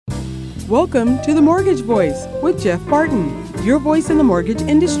Welcome to The Mortgage Voice with Jeff Barton, your voice in the mortgage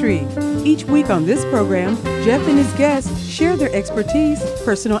industry. Each week on this program, Jeff and his guests share their expertise,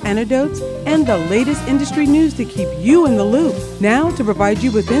 personal anecdotes, and the latest industry news to keep you in the loop. Now, to provide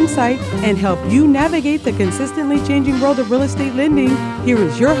you with insight and help you navigate the consistently changing world of real estate lending, here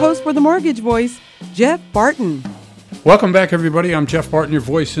is your host for The Mortgage Voice, Jeff Barton. Welcome back, everybody. I'm Jeff Barton, your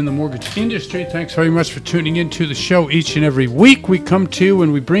voice in the mortgage industry. Thanks very much for tuning into the show each and every week. We come to you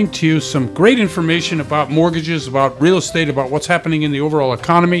and we bring to you some great information about mortgages, about real estate, about what's happening in the overall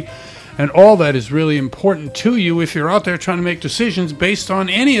economy, and all that is really important to you if you're out there trying to make decisions based on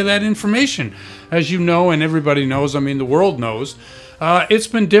any of that information. As you know, and everybody knows, the world knows, it's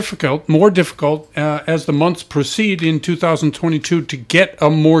been difficult, more difficult as the months proceed in 2022 to get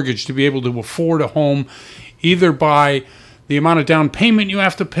a mortgage, to be able to afford a home, either by the amount of down payment you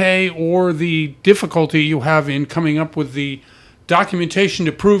have to pay or the difficulty you have in coming up with the documentation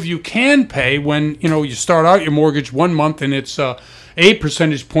to prove you can pay when, you start out your mortgage 1 month and it's a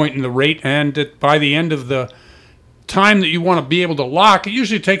percentage point in the rate, and by the end of the time that you want to be able to lock, it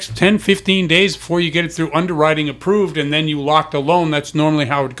usually takes 10, 15 days before you get it through underwriting approved, and then you lock the loan. That's normally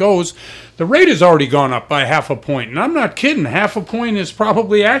how it goes. The rate has already gone up by half a point, and I'm not kidding. Half a point is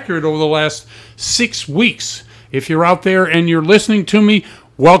probably accurate over the last 6 weeks. If you're out there and you're listening to me,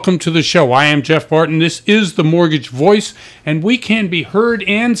 welcome to the show. I am Jeff Barton. This is The Mortgage Voice, and we can be heard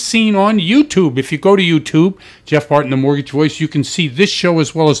and seen on YouTube. If you go to YouTube, Jeff Barton, The Mortgage Voice, you can see this show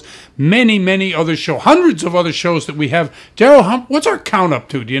as well as many, many other shows, hundreds of other shows that we have. Daryl, what's our count up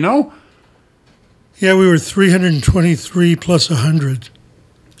to? Do you know? Yeah, we were 323 plus 100.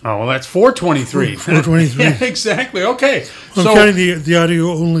 Oh, well, that's 423. 423. Yeah, exactly. Okay. Well, I'm counting the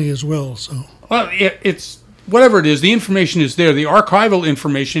audio only as well. So. Well, it's... whatever it is, the information is there, the archival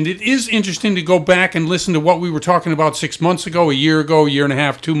information. It is interesting to go back and listen to what we were talking about 6 months ago, a year and a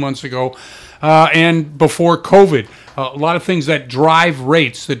half, 2 months ago, and before COVID. A lot of things that drive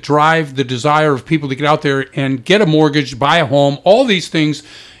rates, that drive the desire of people to get out there and get a mortgage, buy a home, all these things.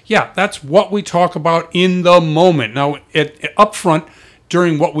 Yeah, that's what we talk about in the moment. Now, up front,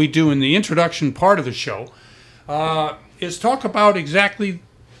 during what we do in the introduction part of the show, is talk about exactly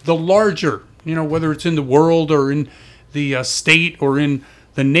the larger, whether it's in the world or in the state or in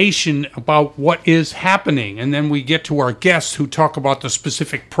the nation, about what is happening. And then we get to our guests who talk about the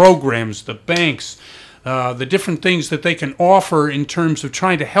specific programs, the banks, the different things that they can offer in terms of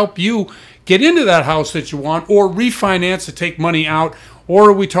trying to help you get into that house that you want, or refinance to take money out,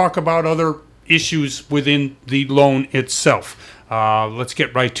 or we talk about other issues within the loan itself. Let's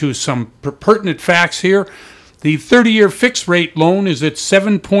get right to some pertinent facts here. The 30-year fixed rate loan is at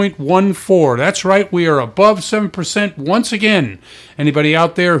 7.14. That's right, we are above 7% once again. Anybody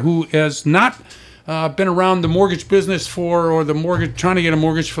out there who has not been around the mortgage business trying to get a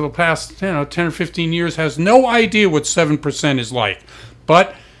mortgage for the past 10 or 15 years has no idea what 7% is like.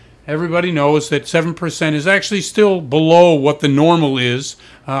 But everybody knows that 7% is actually still below what the normal is.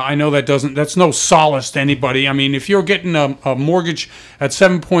 I know that's no solace to anybody. If you're getting a mortgage at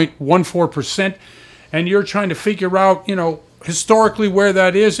 7.14%, and you're trying to figure out, historically where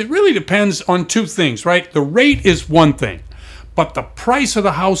that is, it really depends on two things, right? The rate is one thing, but the price of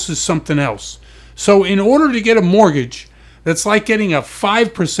the house is something else. So in order to get a mortgage that's like getting a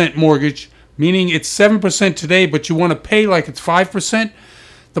 5% mortgage, meaning it's 7% today, but you want to pay like it's 5%,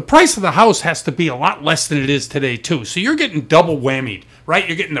 the price of the house has to be a lot less than it is today, too. So you're getting double whammied, right?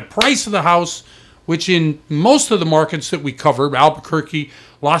 You're getting the price of the house, which in most of the markets that we cover, Albuquerque,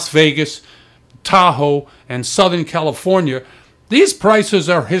 Las Vegas, Tahoe, and Southern California, these prices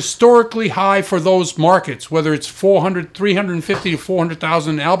are historically high for those markets, whether it's $350,000 to $400,000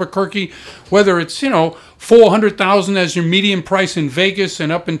 in Albuquerque, whether it's, $400,000 as your median price in Vegas,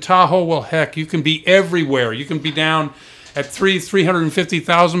 and up in Tahoe, well, heck, you can be everywhere. You can be down at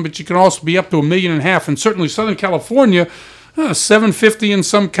 $350,000, but you can also be up to $1.5 million, and certainly Southern California, $750,000 in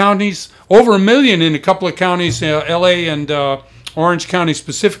some counties, over $1 million in a couple of counties, LA and Orange County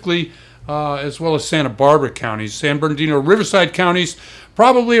specifically, as well as Santa Barbara counties. San Bernardino, Riverside counties,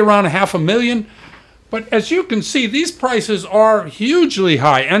 probably around $500,000. But as you can see, these prices are hugely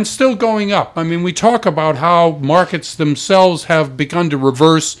high and still going up. We talk about how markets themselves have begun to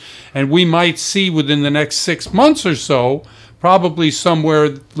reverse, and we might see within the next 6 months or so, probably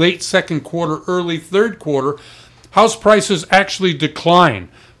somewhere late second quarter, early third quarter, house prices actually decline.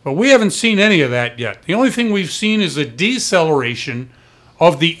 But we haven't seen any of that yet. The only thing we've seen is a deceleration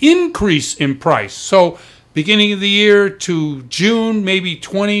of the increase in price. So beginning of the year to June, maybe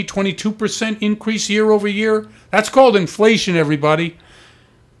 22% increase year over year. That's called inflation, everybody.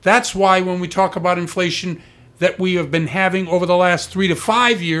 That's why when we talk about inflation, that we have been having over the last 3 to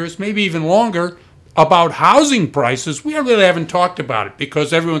 5 years, maybe even longer, about housing prices, we really haven't talked about it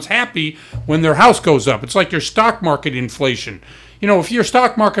because everyone's happy when their house goes up. It's like your stock market inflation. You know, if your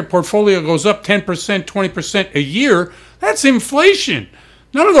stock market portfolio goes up 10%, 20% a year, that's inflation.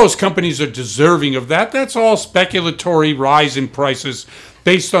 None of those companies are deserving of that. That's all speculatory rise in prices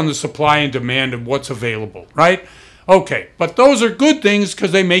based on the supply and demand of what's available, right? Okay, but those are good things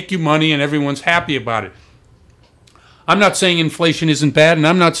because they make you money and everyone's happy about it. I'm not saying inflation isn't bad, and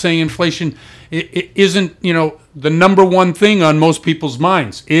I'm not saying inflation isn't, you know, the number one thing on most people's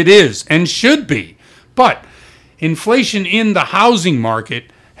minds. It is and should be. But inflation in the housing market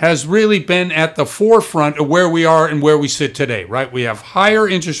has really been at the forefront of where we are and where we sit today, right? We have higher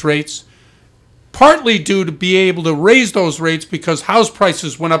interest rates, partly due to be able to raise those rates because house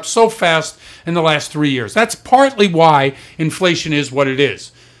prices went up so fast in the last 3 years. That's partly why inflation is what it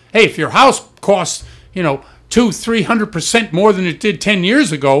is. Hey, if your house costs, you know, 200-300% more than it did 10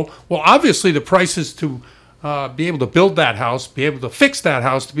 years ago, well, obviously the prices to be able to build that house, be able to fix that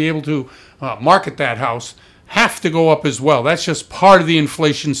house, to be able to market that house, have to go up as well. That's just part of the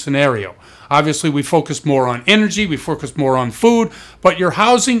inflation scenario. Obviously, we focus more on energy, we focus more on food, but your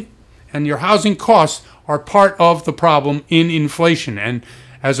housing and your housing costs are part of the problem in inflation. And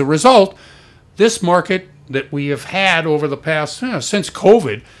as a result, this market that we have had over the past, since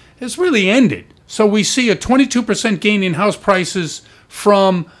COVID, has really ended. So we see a 22% gain in house prices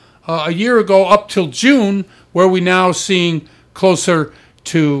from a year ago up till June, where we're now seeing closer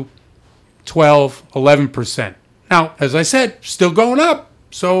to 12, 11%. Now, as I said, still going up.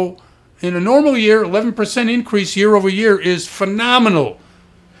 So in a normal year, 11% increase year over year is phenomenal.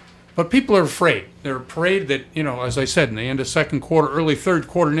 But people are afraid. They're afraid that, you know, as I said, in the end of second quarter, early third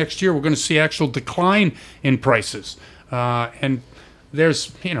quarter next year, we're going to see actual decline in prices. And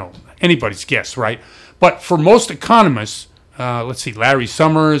there's, you know, anybody's guess, right? But for most economists, let's see, Larry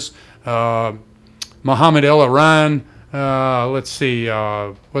Summers, Mohamed El-Erian, let's see,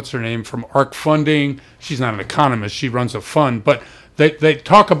 what's her name from ARK Funding? She's not an economist. She runs a fund. But they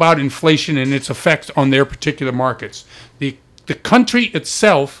talk about inflation and its effects on their particular markets. The country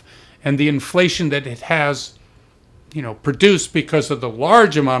itself and the inflation that it has, you know, produced because of the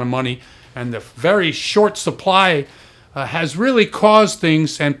large amount of money and the very short supply has really caused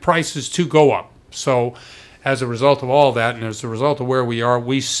things and prices to go up. So as a result of all that and as a result of where we are,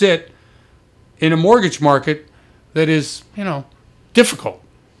 we sit in a mortgage market that is, you know, difficult.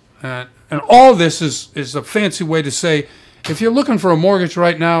 And all this is a fancy way to say, if you're looking for a mortgage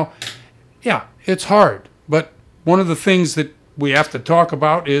right now, yeah, it's hard. But one of the things that we have to talk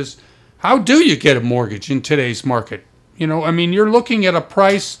about is, how do you get a mortgage in today's market? You know, I mean, you're looking at a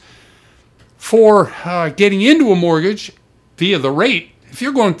price for getting into a mortgage via the rate. If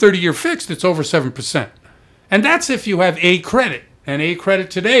you're going 30-year fixed, it's over 7%. And that's if you have A credit. And A credit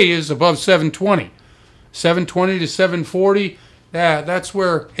today is above 720. 720 to 740, that's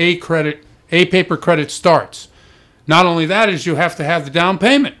where A paper credit starts. Not only that is you have to have the down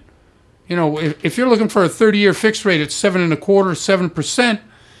payment. You know, if you're looking for a 30-year fixed rate at 7.25%, 7%,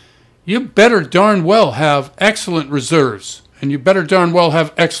 you better darn well have excellent reserves, and you better darn well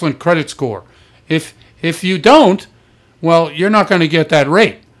have excellent credit score. If you don't, well, you're not going to get that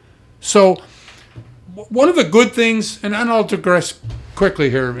rate. So one of the good things, and I'll digress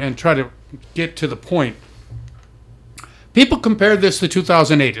quickly here and try to get to the point. People compare this to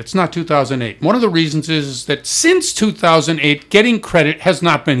 2008. It's not 2008. One of the reasons is that since 2008, getting credit has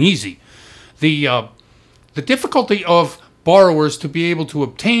not been easy. The difficulty of borrowers to be able to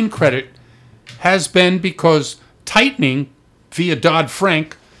obtain credit has been because tightening via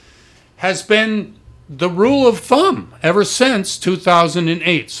Dodd-Frank has been the rule of thumb ever since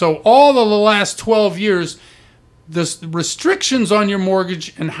 2008. So all of the last 12 years, the restrictions on your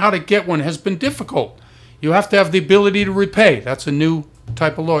mortgage and how to get one has been difficult. You have to have the ability to repay. That's a new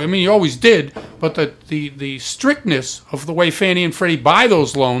type of law. I mean, you always did, but the strictness of the way Fannie and Freddie buy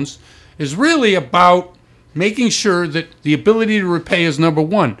those loans is really about making sure that the ability to repay is number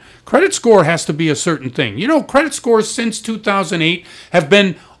one. Credit score has to be a certain thing. You know, credit scores since 2008 have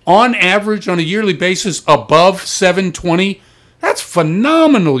been, on average, on a yearly basis, above 720. That's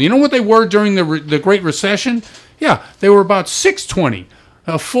phenomenal. You know what they were during the Great Recession? Yeah, they were about 620,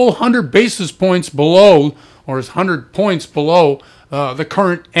 a full 100 basis points below, or 100 points below the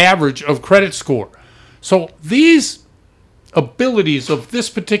current average of credit score. So these abilities of this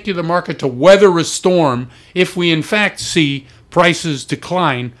particular market to weather a storm, if we in fact see prices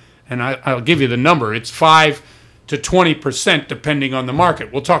decline, and I'll give you the number, it's 5 to 20% depending on the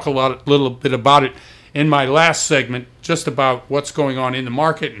market. We'll talk a little bit about it in my last segment just about what's going on in the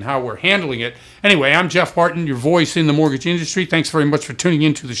market and how we're handling it. Anyway, I'm Jeff Barton, your voice in the mortgage industry. Thanks very much for tuning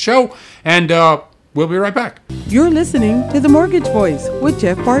into the show, and we'll be right back. You're listening to The Mortgage Voice with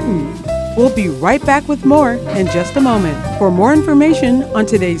Jeff Barton. We'll be right back with more in just a moment. For more information on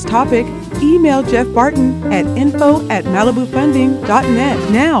today's topic, email Jeff Barton at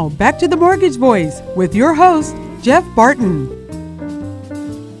info@malibufunding.net. Now, back to The Mortgage Voice with your host, Jeff Barton.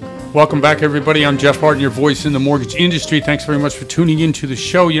 Welcome back, everybody. I'm Jeff Barton, your voice in the mortgage industry. Thanks very much for tuning into the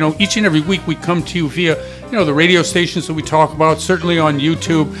show. You know, each and every week we come to you via, the radio stations that we talk about, certainly on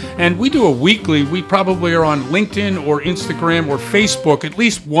YouTube. And we do a weekly. We probably are on LinkedIn or Instagram or Facebook at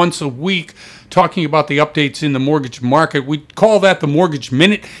least once a week talking about the updates in the mortgage market. We call that the Mortgage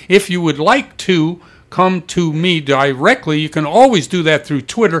Minute. If you would like to come to me directly, you can always do that through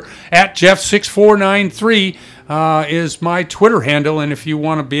Twitter at Jeff6493 is my Twitter handle. And if you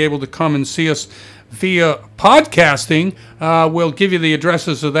want to be able to come and see us via podcasting, we'll give you the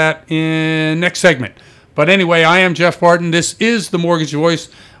addresses of that in next segment. But anyway, I am Jeff Barton. This is the Mortgage Voice.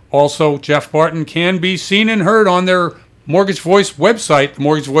 Also, Jeff Barton can be seen and heard on their Mortgage Voice website,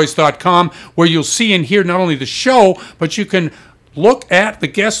 themortgagevoice.com, where you'll see and hear not only the show, but you can look at the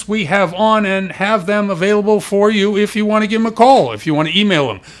guests we have on and have them available for you if you want to give them a call, if you want to email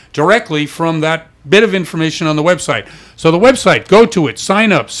them directly from that bit of information on the website. So the website, go to it,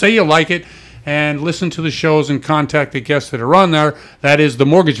 sign up, say you like it, and listen to the shows and contact the guests that are on there. That is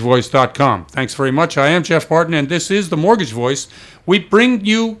themortgagevoice.com. Thanks very much. I am Jeff Barton, and this is The Mortgage Voice. We bring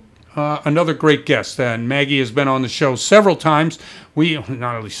you another great guest, and Maggie has been on the show several times.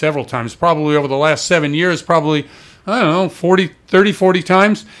 Not only several times, probably over the last 7 years, probably 40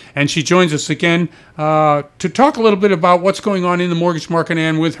 times, and she joins us again to talk a little bit about what's going on in the mortgage market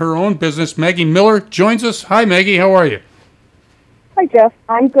and with her own business. Maggie Miller joins us. Hi, Maggie. How are you? Hi, Jeff.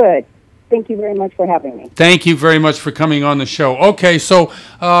 I'm good. Thank you very much for having me. Thank you very much for coming on the show. Okay, so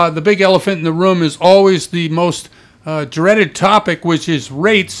the big elephant in the room is always the most dreaded topic, which is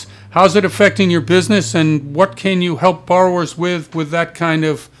rates. How's it affecting your business, and what can you help borrowers with that kind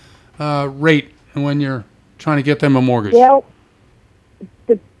of rate when you're trying to get them a mortgage? Well,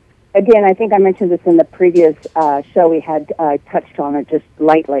 again, I think I mentioned this in the previous show we had touched on it just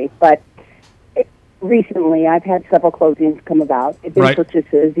lightly, but recently I've had several closings come about. They've been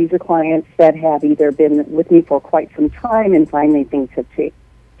purchases. These are clients that have either been with me for quite some time and finally things have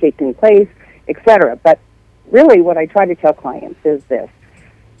taken place, etc. But really what I try to tell clients is this.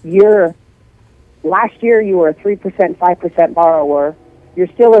 Last year you were a 3%, 5% borrower. You're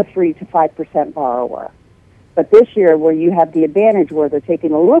still a 3 to 5% borrower. But this year, where you have the advantage where they're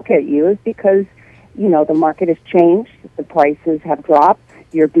taking a look at you is because, the market has changed. The prices have dropped.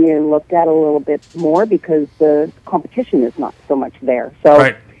 You're being looked at a little bit more because the competition is not so much there.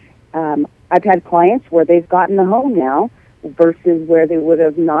 So I've had clients where they've gotten a home now versus where they would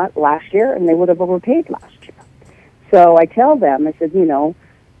have not last year, and they would have overpaid last year. So I tell them, I said,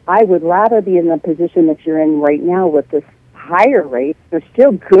 I would rather be in the position that you're in right now with this higher rates. They're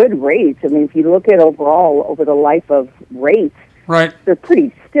still good rates. I mean, if you look at overall over the life of rates, they're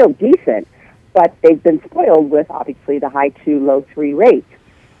pretty still decent, but they've been spoiled with obviously the high 2, low 3 rates.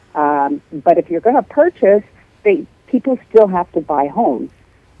 But if you're going to purchase, people still have to buy homes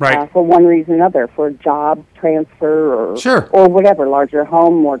for one reason or another, for job transfer or whatever, larger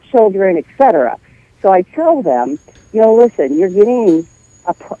home, more children, etc. So I tell them, listen, you're getting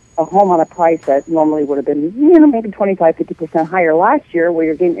a home on a price that normally would have been, maybe 25-50% higher last year, where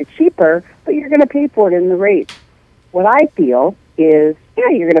you're getting it cheaper, but you're going to pay for it in the rates. What I feel is,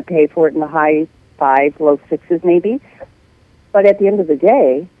 you're going to pay for it in the high 5, low 6s maybe, but at the end of the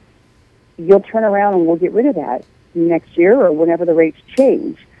day, you'll turn around and we'll get rid of that next year or whenever the rates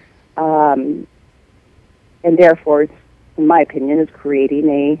change. And therefore, in my opinion, is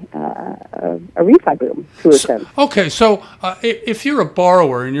creating a refi boom to a sense. Okay, so if you're a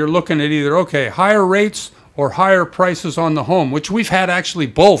borrower and you're looking at either, higher rates or higher prices on the home, which we've had actually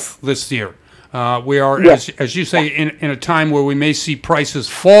both this year. We are, as you say, in a time where we may see prices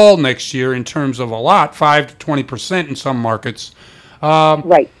fall next year in terms of a lot, 5 to 20% in some markets.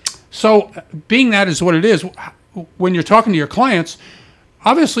 So being that is what it is, when you're talking to your clients,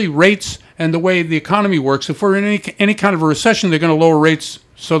 obviously rates and the way the economy works, if we're in any kind of a recession, they're going to lower rates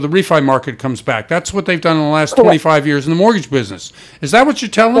so the refi market comes back. That's what they've done in the last 25 years in the mortgage business. Is that what you're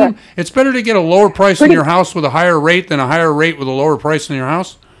telling them? It's better to get a lower price on your house with a higher rate than a higher rate with a lower price on your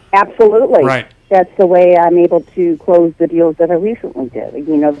house? Absolutely. That's the way I'm able to close the deals that I recently did.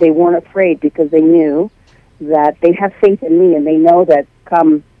 They weren't afraid because they knew that they have faith in me, and they know that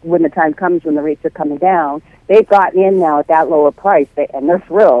when the time comes when the rates are coming down, they've gotten in now at that lower price, and they're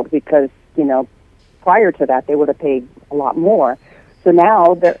thrilled because, prior to that, they would have paid a lot more. So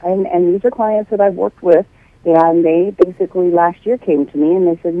now, and these are clients that I've worked with, and they basically last year came to me and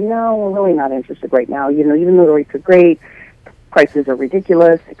they said, we're really not interested right now. Even though the rates are great, prices are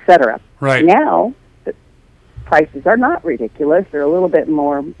ridiculous, etc. Right. Now, the prices are not ridiculous. They're a little bit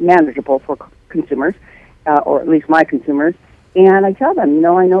more manageable for consumers, or at least my consumers. And I tell them,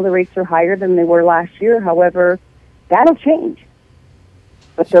 I know the rates are higher than they were last year. However, that'll change.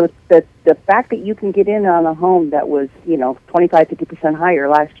 But the fact that you can get in on a home that was, 25-50% higher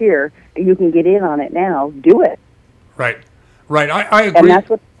last year, you can get in on it now, do it. Right. I agree. And that's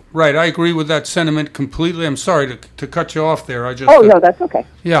what. Right, I agree with that sentiment completely. I'm sorry to cut you off there. No, that's okay.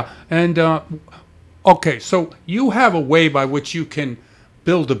 Yeah, and okay, so you have a way by which you can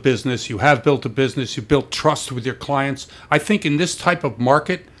build a business. You have built a business. You built trust with your clients. I think in this type of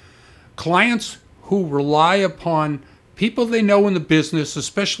market, clients who rely upon people they know in the business,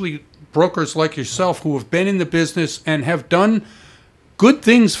 especially brokers like yourself who have been in the business and have done good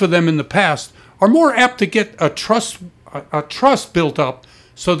things for them in the past, are more apt to get a trust built up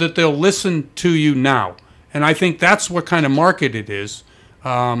so that they'll listen to you now. And I think that's what kind of market it is.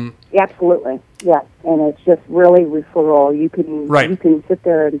 Absolutely, yeah. And it's just really referral. You can sit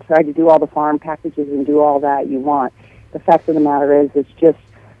there and try to do all the farm packages and do all that you want. The fact of the matter is, it's just,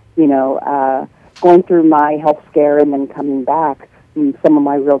 going through my health scare and then coming back. And some of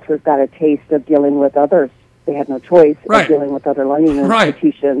my realtors got a taste of dealing with others. They had no choice of dealing with other lending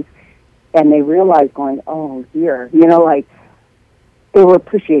institutions. And they realized going, oh, dear, they were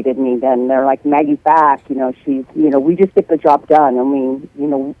appreciated me then. They're like, Maggie's back, she's, we just get the job done. I mean,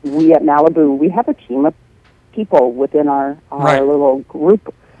 we at Malibu, we have a team of people within our little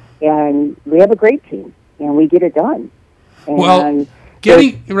group, and we have a great team, and we get it done. And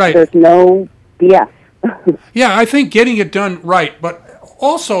there's no BS. Yeah, I think getting it done right, but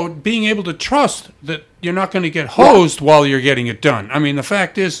also being able to trust that you're not going to get hosed while you're getting it done. I mean, the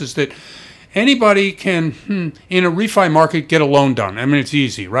fact is that anybody can, in a refi market, get a loan done. I mean, it's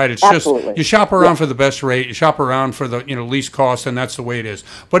easy, right? It's Absolutely. Just you shop around for the best rate, you shop around for the least cost, and that's the way it is.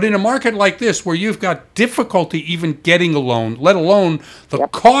 But in a market like this, where you've got difficulty even getting a loan, let alone the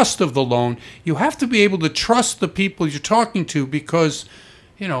cost of the loan, you have to be able to trust the people you're talking to because,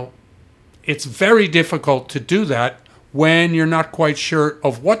 it's very difficult to do that when you're not quite sure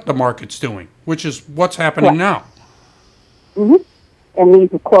of what the market's doing, which is what's happening now. Mm-hmm. And these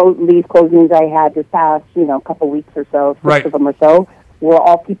closings I had this past, couple weeks or so, six of them or so, were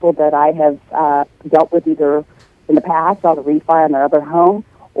all people that I have dealt with either in the past on a refi on their other home,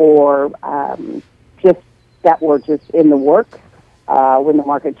 or just that were just in the works when the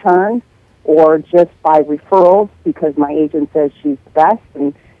market turned, or just by referrals because my agent says she's the best,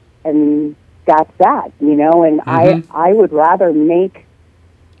 and that's that, And I would rather make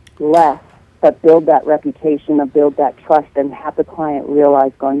less but build that reputation and build that trust and have the client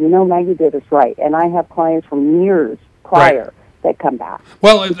realize going, Maggie did us right. And I have clients from years prior that come back.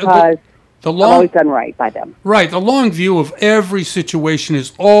 Well, because I've always done right by them. Right. The long view of every situation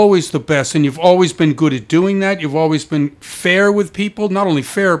is always the best, and you've always been good at doing that. You've always been fair with people, not only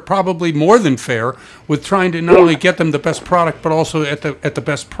fair, probably more than fair, with trying to not only get them the best product, but also at the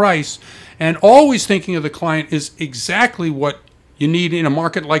best price. And always thinking of the client is exactly what you need in a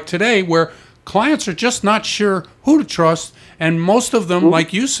market like today, where clients are just not sure who to trust, and most of them,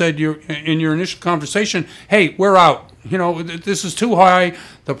 like you said in your initial conversation, hey, we're out. This is too high,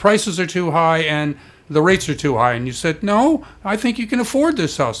 the prices are too high, and the rates are too high. And you said, no, I think you can afford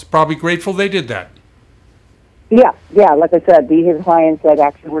this house. Probably grateful they did that. Yeah, like I said, these are clients that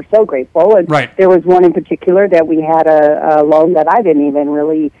actually were so grateful. And there was one in particular that we had a loan that I didn't even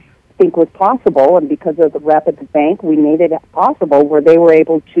really think was possible, and because of the rep at the bank, we made it possible where they were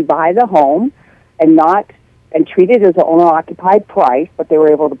able to buy the home and treat it as an owner-occupied price, but they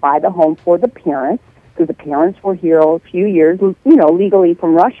were able to buy the home for the parents, because the parents were here a few years, legally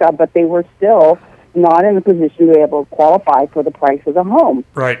from Russia, but they were still not in a position to be able to qualify for the price of the home.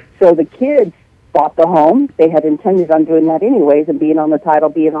 Right. So the kids bought the home. They had intended on doing that anyways and being on the title,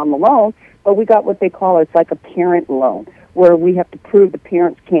 being on the loan, but we got what they call, it's like a parent loan, where we have to prove the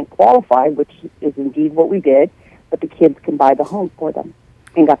parents can't qualify, which is indeed what we did, but the kids can buy the home for them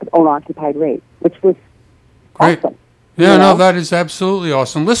and got the owner-occupied rate, which was awesome. Yeah, no, that is absolutely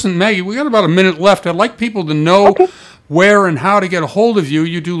awesome. Listen, Maggie, we got about a minute left. I'd like people to know where and how to get a hold of you.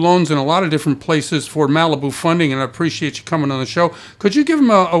 You do loans in a lot of different places for Malibu Funding, and I appreciate you coming on the show. Could you give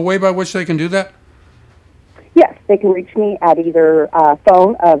them a way by which they can do that? Yes, they can reach me at either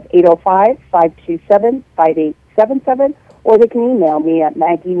phone of 805-527-5877, or they can email me at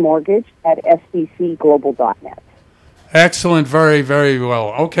maggiemortgage@sbcglobal.net. Excellent. Very, very well.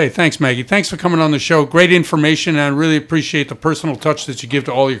 Okay, thanks, Maggie. Thanks for coming on the show. Great information, and I really appreciate the personal touch that you give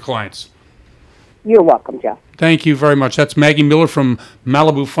to all your clients. You're welcome, Jeff. Thank you very much. That's Maggie Miller from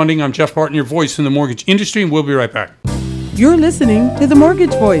Malibu Funding. I'm Jeff Barton, your voice in the mortgage industry, and we'll be right back. You're listening to The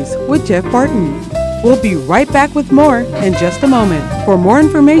Mortgage Voice with Jeff Barton. We'll be right back with more in just a moment. For more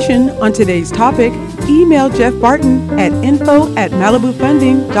information on today's topic, email Jeff Barton at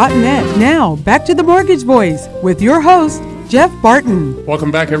info@malibufunding.net. Now, back to The Mortgage Voice with your host, Jeff Barton.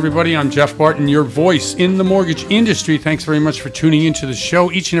 Welcome back, everybody. I'm Jeff Barton, your voice in the mortgage industry. Thanks very much for tuning into the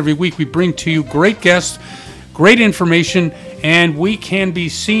show. Each and every week, we bring to you great guests, great information, and we can be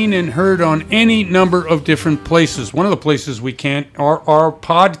seen and heard on any number of different places. One of the places we can are our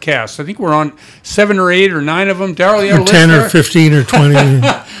podcasts. I think we're on 7 or 8 or 9 of them. Darryl, you have a list 10 there? or 15 or 20.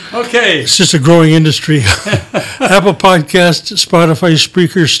 Okay. It's just a growing industry. Apple Podcast, Spotify,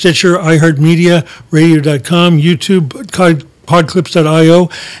 Spreaker, Stitcher, iHeartMedia, Radio.com, YouTube, Podclips.io,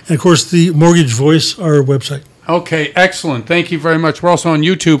 and of course the Mortgage Voice, our website. Okay, excellent. Thank you very much. We're also on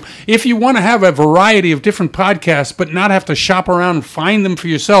YouTube. If you want to have a variety of different podcasts but not have to shop around and find them for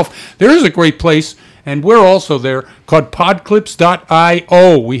yourself, there is a great place, and we're also there, called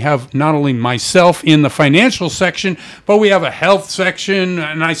Podclips.io. We have not only myself in the financial section, but we have a health section,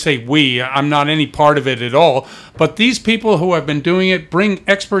 and I say we, I'm not any part of it at all, but these people who have been doing it bring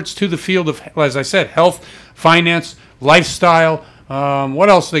experts to the field of, as I said, health, finance, lifestyle, what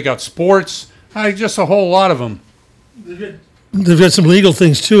else they got? Sports, just a whole lot of them. They've got some legal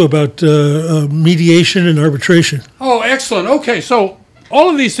things, too, about mediation and arbitration. Oh, excellent. Okay, so all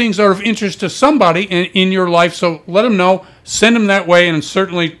of these things are of interest to somebody in your life, so let them know. Send them that way, and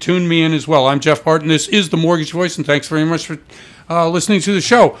certainly tune me in as well. I'm Jeff Barton. This is The Mortgage Voice, and thanks very much for listening to the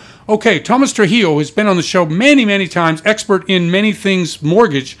show. Okay, Thomas Trujillo has been on the show many, many times, expert in many things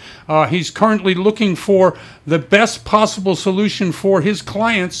mortgage. He's currently looking for the best possible solution for his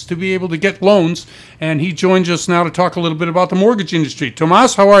clients to be able to get loans, and he joins us now to talk a little bit about the mortgage industry.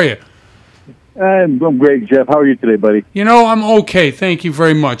 Tomas, how are you? I'm great, Jeff. How are you today, buddy? You know, I'm okay. Thank you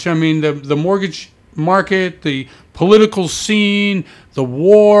very much. I mean, the mortgage market, the political scene, the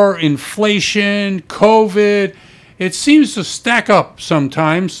war, inflation, COVID, it seems to stack up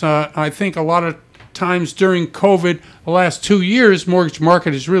sometimes. I think a lot of times during COVID, the last 2 years, mortgage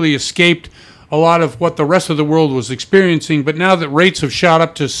market has really escaped a lot of what the rest of the world was experiencing. But now that rates have shot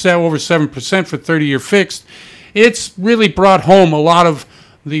up to over 7% for 30-year fixed, it's really brought home a lot of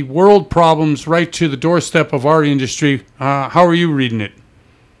the world problems right to the doorstep of our industry. How are you reading it?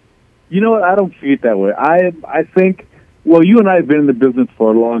 You know what? I don't see it that way. I think, well, you and I have been in the business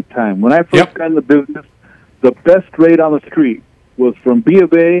for a long time. When I first got in the business, the best rate on the street was from B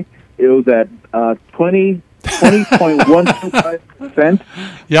of A. It was at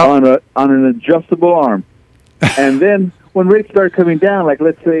 20.125% on an adjustable arm. And then when rates started coming down, like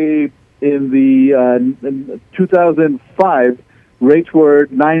let's say in the in 2005, rates were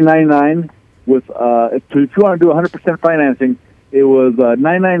 9.99 with if you want to do 100% financing, it was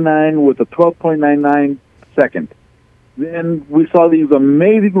 9.99 with a 12.99 second. Then we saw these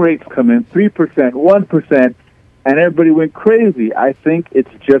amazing rates come in, 3%, 1%, and everybody went crazy. I think it's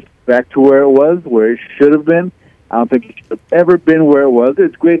just back to where it was, where it should have been. I don't think it should have ever been where it was.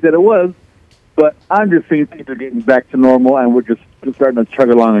 It's great that it was, but I'm just seeing things are getting back to normal, and we're just starting to chug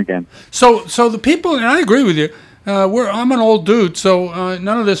along again. So the people, and I agree with you, I'm an old dude, so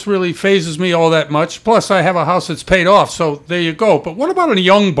none of this really phases me all that much. Plus, I have a house that's paid off, so there you go. But what about a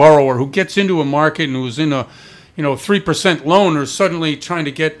young borrower who gets into a market and who's in a 3% loan, or suddenly trying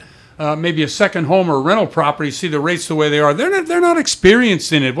to get maybe a second home or a rental property, see the rates the way they are? They're not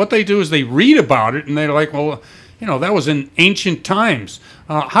experienced in it. What they do is they read about it, and they're like, well, that was in ancient times.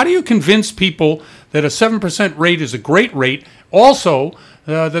 How do you convince people that a 7% rate is a great rate? Also,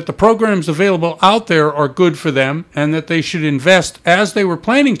 that the programs available out there are good for them, and that they should invest as they were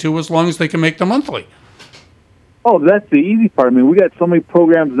planning to, as long as they can make the monthly? Oh, that's the easy part. I mean, we got so many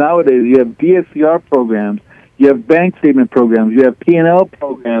programs nowadays. You have DSCR programs, you have bank statement programs, you have P&L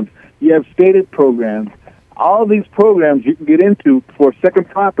programs, you have stated programs. All these programs you can get into for second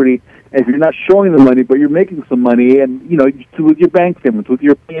property if you're not showing the money, but you're making some money, and with your bank statements, with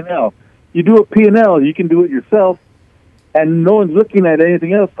your P&L. You do a P&L, you can do it yourself, and no one's looking at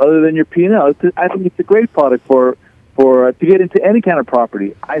anything else other than your P&L. I think it's a great product for to get into any kind of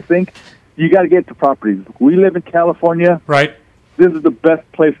property. I think you got to get to properties. We live in California. Right. This is the best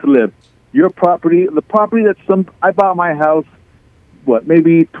place to live. Your property, the property I bought my house,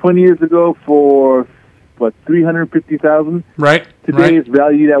 maybe 20 years ago for $350,000. Right. Today it's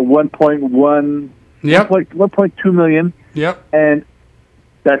valued at 1.1, yep. 1.2 million. Yep. And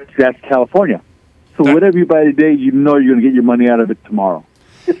that's California. So whatever you buy today, you know you're going to get your money out of it tomorrow.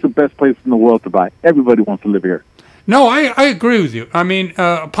 It's the best place in the world to buy. Everybody wants to live here. No, I agree with you. I mean,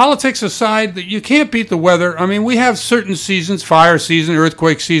 politics aside, you can't beat the weather. I mean, we have certain seasons, fire season,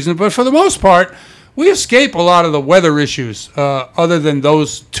 earthquake season, but for the most part, we escape a lot of the weather issues other than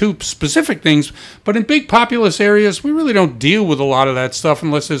those two specific things. But in big populous areas, we really don't deal with a lot of that stuff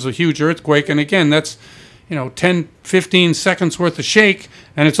unless there's a huge earthquake. And again, that's, 10, 15 seconds worth of shake,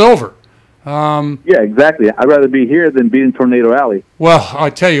 and it's over. Yeah, exactly. I'd rather be here than be in Tornado Alley. Well,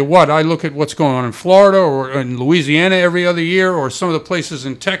 I tell you what, I look at what's going on in Florida or in Louisiana every other year or some of the places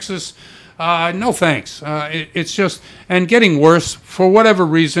in Texas. No thanks. It's just, and getting worse for whatever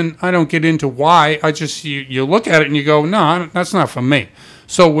reason. I don't get into why. I just, you look at it and you go, no, that's not for me.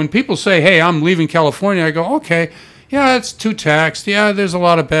 So when people say, hey, I'm leaving California, I go, okay, yeah, it's too taxed. Yeah, there's a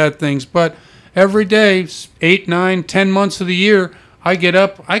lot of bad things. But every day, 8, 9, 10 months of the year, I get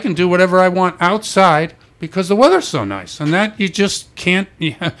up, I can do whatever I want outside because the weather's so nice. And that you just can't,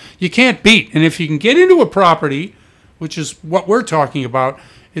 you can't beat. And if you can get into a property, which is what we're talking about,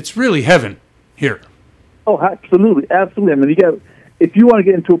 it's really heaven here. Oh, absolutely, absolutely. I mean, if you want to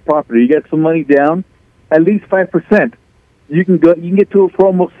get into a property, you get some money down, at least 5%. You can get to it for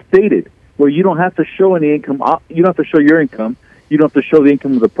almost stated, where you don't have to show any income. You don't have to show your income. You don't have to show the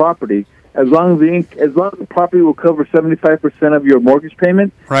income of the property. As long as the property will cover 75% of your mortgage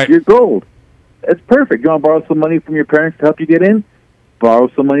payment, right, you're gold. It's perfect. You want to borrow some money from your parents to help you get in? Borrow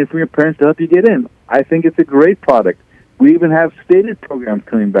some money from your parents to help you get in. I think it's a great product. We even have stated programs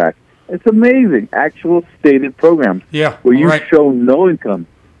coming back. It's amazing. Actual stated programs. Yeah. Where you show no income.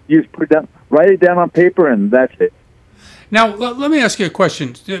 You just write it down on paper, and that's it. Now, let me ask you a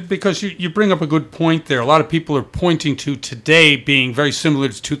question, because you bring up a good point there. A lot of people are pointing to today being very similar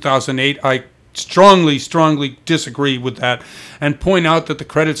to 2008. I strongly disagree with that and point out that the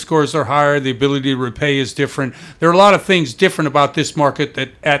credit scores are higher, the ability to repay is different. There are a lot of things different about this market that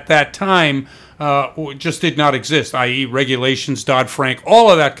at that time just did not exist, i.e. regulations, Dodd-Frank,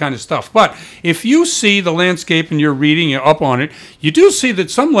 all of that kind of stuff. But if you see the landscape and you're reading up on it, you do see that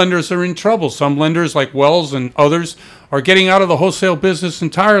some lenders are in trouble. Some lenders like Wells and others are getting out of the wholesale business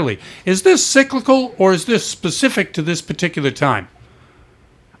entirely. Is this cyclical or is this specific to this particular time?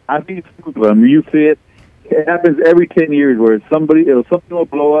 I think it's cyclical. I mean, you see it. It happens every 10 years where something will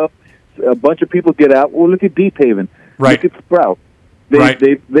blow up, a bunch of people get out. Well, look at Deep Haven. Right. Look at Sprout.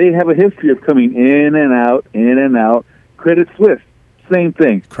 They have a history of coming in and out. Credit Suisse, same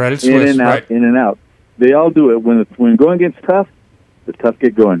thing. Credit Suisse, in and out. They all do it. When going gets tough, the tough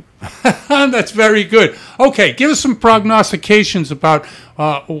get going. That's very good. Okay, give us some prognostications about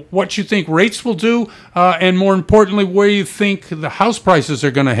what you think rates will do, and more importantly, where you think the house prices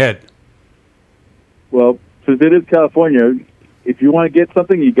are going to head. Well, since it is California, if you want to get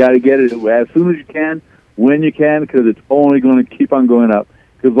something, you got to get it as soon as you can, when you can, because it's only going to keep on going up.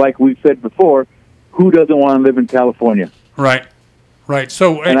 Because like we've said before, who doesn't want to live in California? Right.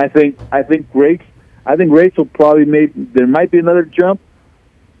 So, and I think rates will probably there might be another jump,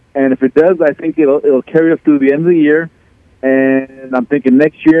 and if it does, I think it'll carry us through the end of the year. And I'm thinking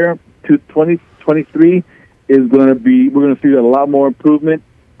next year, 2023 is going to be, we're going to see a lot more improvement.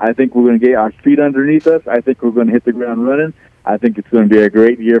 I think we're going to get our feet underneath us. I think we're going to hit the ground running. I think it's going to be a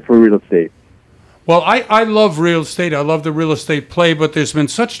great year for real estate. Well, I love real estate. I love the real estate play, but there's been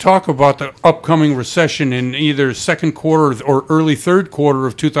such talk about the upcoming recession in either second quarter or early third quarter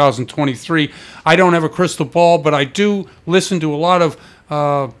of 2023. I don't have a crystal ball, but I do listen to a lot of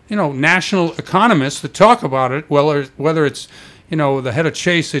national economists that talk about it, whether it's the head of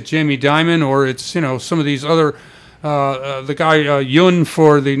Chase at Jamie Dimon or it's some of these other the guy Yun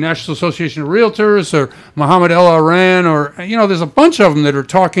for the National Association of Realtors or Mohammed El Aran or there's a bunch of them that are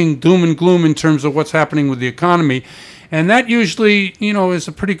talking doom and gloom in terms of what's happening with the economy, and that usually is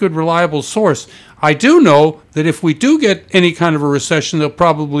a pretty good reliable source. I do know that if we do get any kind of a recession, they'll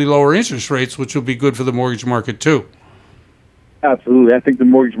probably lower interest rates, which will be good for the mortgage market too. Absolutely. I think the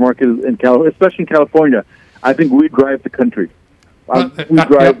mortgage market especially in California, I think we drive the country. We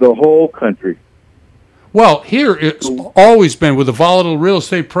drive the whole country. Well, here it's always been with the volatile real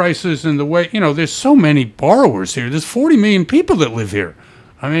estate prices and the way, there's so many borrowers here. There's 40 million people that live here.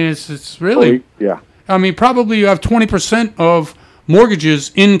 I mean, it's really, yeah. I mean, probably you have 20% of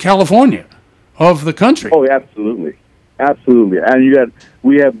mortgages in California of the country. Oh, absolutely. Absolutely. And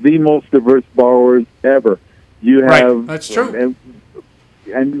we have the most diverse borrowers ever. You have, right. That's true.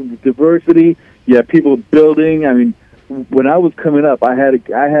 And diversity, you have people building. I mean, when I was coming up, I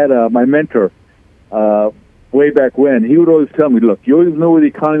had my mentor, way back when, he would always tell me, look, you always know where the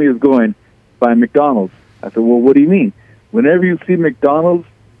economy is going by McDonald's. I said, well, what do you mean? Whenever you see McDonald's,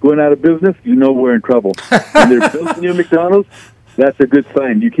 going out of business, you know we're in trouble. When they're building new McDonald's, that's a good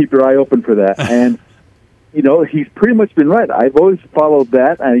sign. You keep your eye open for that. And, you know, he's pretty much been right. I've always followed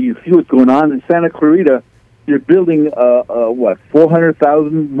that, and you see what's going on in Santa Clarita. You're building,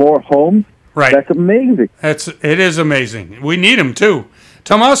 400,000 more homes? Right. That's amazing. It is amazing. We need them, too.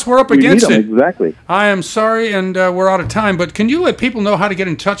 Tomas, we're up against it. Exactly. I am sorry, and we're out of time, but can you let people know how to get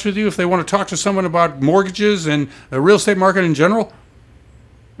in touch with you if they want to talk to someone about mortgages and the real estate market in general?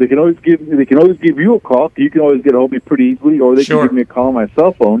 They can always give you a call. You can always get a hold of me pretty easily, or they can give me a call on my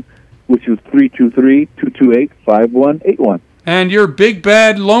cell phone, which is 323-228-5181. And you're Big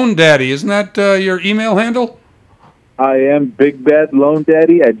Bad Loan Daddy, isn't that your email handle? I am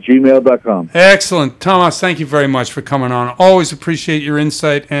bigbadloandaddy@gmail.com. Excellent. Tomas, thank you very much for coming on. Always appreciate your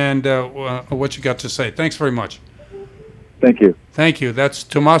insight and what you got to say. Thanks very much. Thank you. Thank you. That's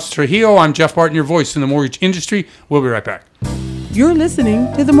Tomas Trujillo. I'm Jeff Barton, your voice in the mortgage industry. We'll be right back. You're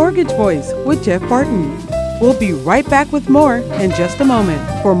listening to The Mortgage Voice with Jeff Barton. We'll be right back with more in just a moment.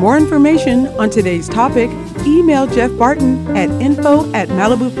 For more information on today's topic, email Jeff Barton at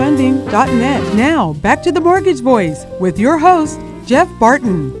info@malibufunding.net. Now, back to The Mortgage Voice with your host, Jeff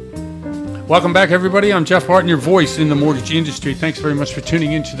Barton. Welcome back, everybody. I'm Jeff Barton, your voice in the mortgage industry. Thanks very much for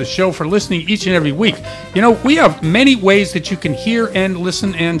tuning into the show, for listening each and every week. You know, we have many ways that you can hear and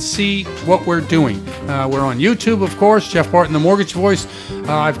listen and see what we're doing. We're on YouTube, of course, Jeff Barton, the Mortgage Voice.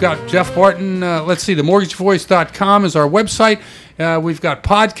 I've got Jeff Barton, themortgagevoice.com is our website. We've got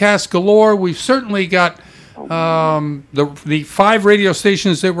podcasts galore. We've certainly got the 5 radio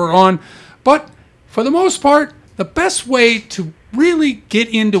stations that we're on. But for the most part, the best way to really get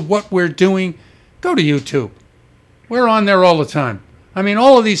into what we're doing, go to YouTube. We're on there all the time. I mean,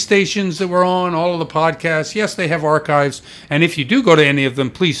 all of these stations that we're on, all of the podcasts, yes, they have archives. And if you do go to any of them,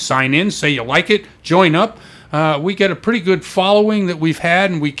 please sign in, say you like it, join up. We get a pretty good following that we've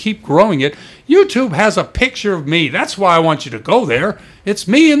had, and we keep growing it. YouTube has a picture of me. That's why I want you to go there. It's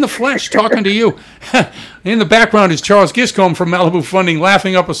me in the flesh talking to you. In the background is Charles Giscombe from Malibu Funding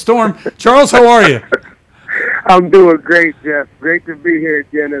laughing up a storm. Charles, how are you? I'm doing great, Jeff. Great to be here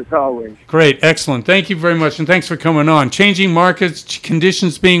again, as always. Great. Excellent. Thank you very much, and thanks for coming on. Changing markets,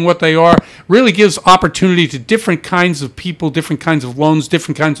 conditions being what they are, really gives opportunity to different kinds of people, different kinds of loans,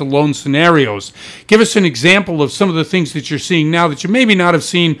 different kinds of loan scenarios. Give us an example of some of the things that you're seeing now that you maybe not have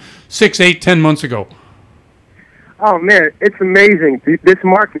seen 6, 8, 10 months ago. Oh, man, it's amazing, this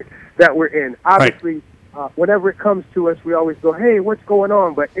market that we're in. Obviously, whenever it comes to us, we always go, hey, what's going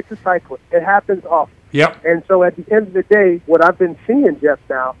on? But it's a cycle. It happens often. Yep. And so at the end of the day, what I've been seeing, Jeff,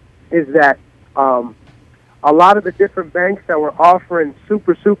 now is that a lot of the different banks that were offering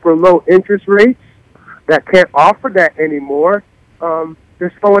super, super low interest rates that can't offer that anymore,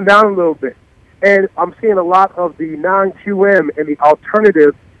 they're slowing down a little bit. And I'm seeing a lot of the non-QM and the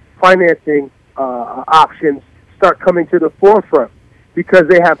alternative financing options start coming to the forefront because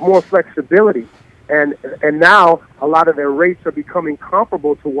they have more flexibility. And now a lot of their rates are becoming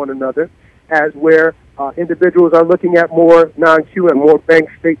comparable to one another, as where individuals are looking at more non-QM, more bank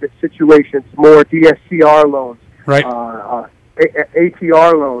statement situations, more DSCR loans, right?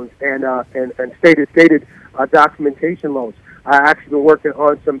 ATR loans, and stated documentation loans. I've actually been working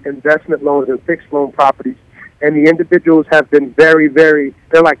on some investment loans and fixed loan properties, and the individuals have been very, very.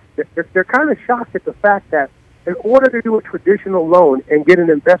 They're kind of shocked at the fact that in order to do a traditional loan and get an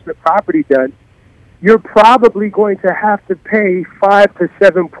investment property done, you're probably going to have to pay 5 to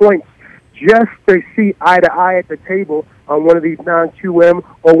 7 points just to see eye to eye at the table on one of these non-QM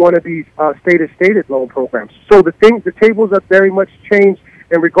or one of these stated loan programs. So the tables have very much changed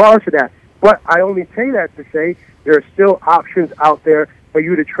in regards to that. But I only say that to say there are still options out there for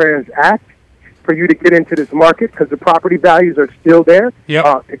you to transact, for you to get into this market, because the property values are still there.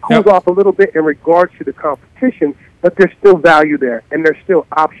 Yep. It cools off a little bit in regards to the competition, but there's still value there, and there's still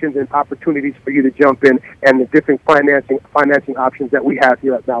options and opportunities for you to jump in, and the different financing options that we have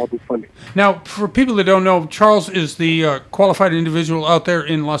here at Malibu Funding. Now, for people that don't know, Charles is the qualified individual out there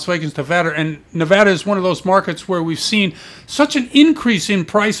in Las Vegas, Nevada, and Nevada is one of those markets where we've seen such an increase in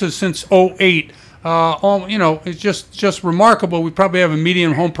prices since 2008. It's just remarkable. We probably have a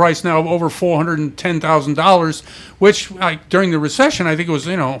median home price now of over $410,000, which during the recession, I think it was,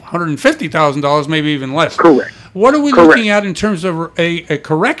 $150,000, maybe even less. Correct. What are we looking at in terms of a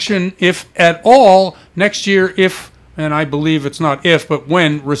correction, if at all, next year, and I believe it's not if, but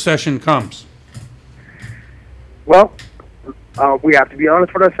when recession comes? Well, we have to be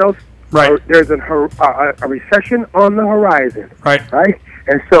honest with ourselves. Right. There's a recession on the horizon. Right.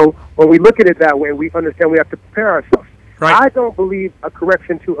 And so when we look at it that way, we understand we have to prepare ourselves. Right. I don't believe a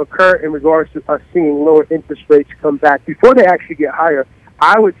correction to occur in regards to us seeing lower interest rates come back before they actually get higher.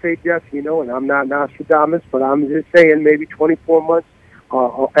 I would say, Jeff, and I'm not Nostradamus, but I'm just saying maybe 24 months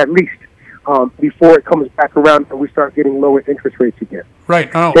at least before it comes back around and we start getting lower interest rates again. Right.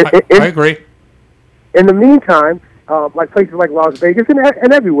 Oh, I agree. In the meantime, like places like Las Vegas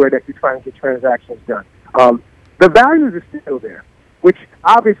and everywhere that you're trying to get transactions done, the values are still there, which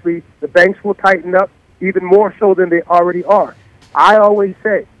obviously the banks will tighten up even more so than they already are. I always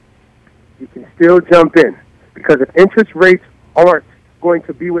say you can still jump in because if interest rates aren't going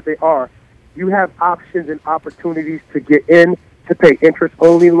to be what they are, you have options and opportunities to get in to pay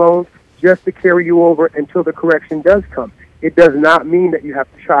interest-only loans just to carry you over until the correction does come. It does not mean that you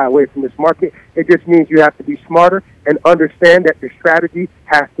have to shy away from this market. It just means you have to be smarter and understand that your strategy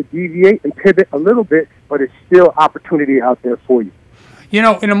has to deviate and pivot a little bit, but it's still opportunity out there for you.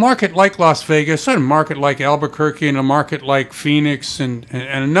 In a market like Las Vegas, and a market like Albuquerque, and a market like Phoenix, and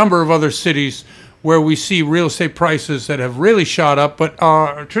a number of other cities where we see real estate prices that have really shot up, but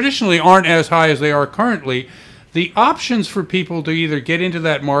traditionally aren't as high as they are currently, the options for people to either get into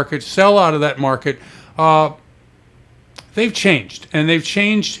that market, sell out of that market, they've changed, and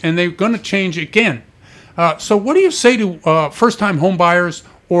they're going to change again. So what do you say to first-time home buyers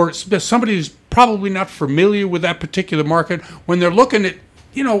or somebody who's probably not familiar with that particular market when they're looking at,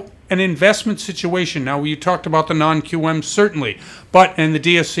 an investment situation? Now, you talked about the non-QM, certainly, and the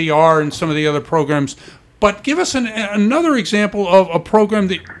DSCR and some of the other programs. But give us another example of a program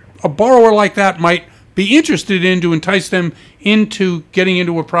that a borrower like that might be interested in to entice them into getting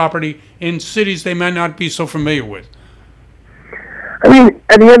into a property in cities they might not be so familiar with. I mean,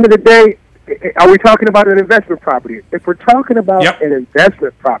 at the end of the day, are we talking about an investment property? If we're talking about an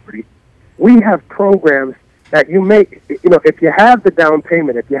investment property, we have programs that you make, if you have the down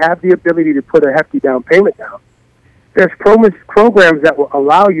payment, if you have the ability to put a hefty down payment down, there's programs that will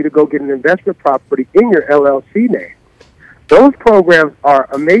allow you to go get an investment property in your LLC name. Those programs are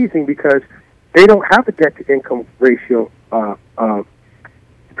amazing because they don't have a debt-to-income ratio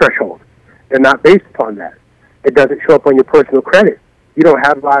threshold. They're not based upon that. It doesn't show up on your personal credit. You don't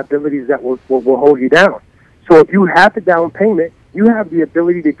have liabilities that will hold you down. So if you have the down payment, you have the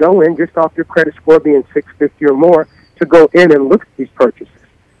ability to go in just off your credit score being 650 or more to go in and look at these purchases.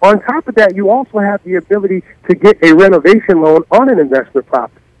 On top of that, you also have the ability to get a renovation loan on an investment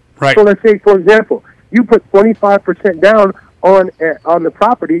property. Right. So let's say, for example, you put 25% down on the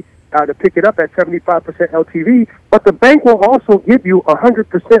property to pick it up at 75% LTV, but the bank will also give you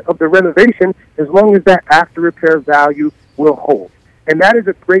 100% of the renovation as long as that after-repair value will hold. And that is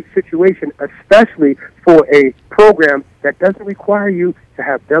a great situation, especially for a program that doesn't require you to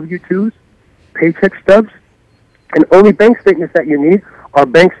have W-2s, paycheck stubs, and only bank statements that you need are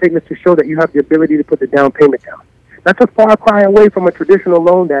bank statements to show that you have the ability to put the down payment down. That's a far cry away from a traditional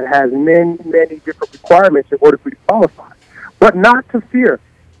loan that has many, many different requirements in order for you to qualify. But not to fear.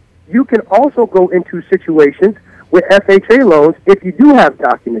 You can also go into situations with FHA loans if you do have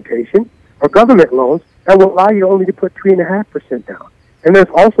documentation or government loans that will allow you only to put 3.5% down. And there's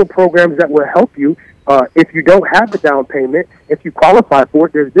also programs that will help you if you don't have the down payment. If you qualify for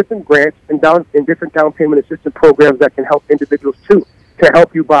it, there's different grants and different down payment assistance programs that can help individuals too, to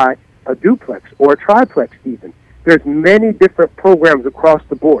help you buy a duplex or a triplex even. There's many different programs across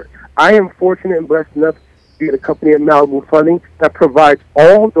the board. I am fortunate and blessed enough to be at a company at Malibu Funding that provides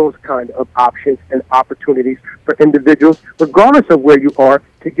all those kind of options and opportunities for individuals, regardless of where you are,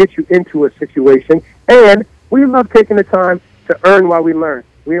 to get you into a situation. And we love taking the time to earn while we learn.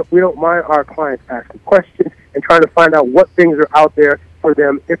 We don't mind our clients asking questions and trying to find out what things are out there for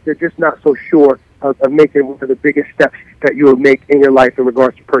them if they're just not so sure of making one of the biggest steps that you will make in your life in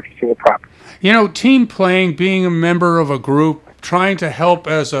regards to purchasing a property. Team playing, being a member of a group, trying to help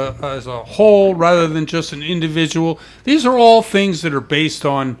as a whole rather than just an individual. These are all things that are based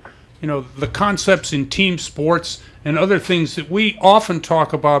on, the concepts in team sports and other things that we often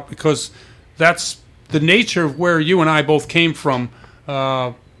talk about because that's the nature of where you and I both came from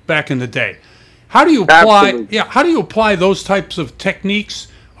back in the day. How do you apply? Absolutely. How do you apply those types of techniques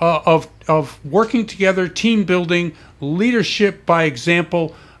of working together, team building, leadership by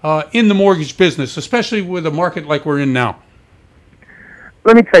example in the mortgage business, especially with a market like we're in now?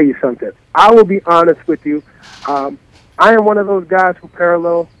 Let me tell you something. I will be honest with you. I am one of those guys who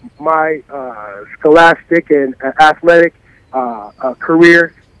parallel my scholastic and athletic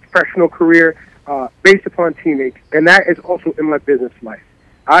career, professional career, based upon teammates, and that is also in my business life.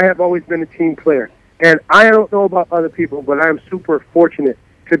 I have always been a team player, and I don't know about other people, but I am super fortunate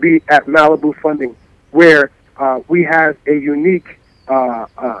to be at Malibu Funding, where we have a unique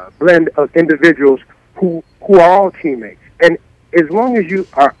blend of individuals who are all teammates. And as long as you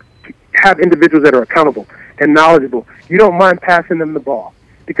have individuals that are accountable, and knowledgeable. You don't mind passing them the ball.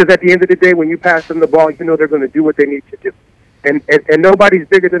 Because at the end of the day, when you pass them the ball, you know they're going to do what they need to do. And nobody's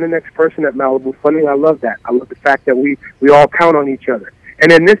bigger than the next person at Malibu Funding. I love that. I love the fact that we all count on each other.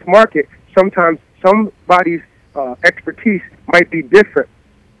 And in this market, sometimes somebody's expertise might be different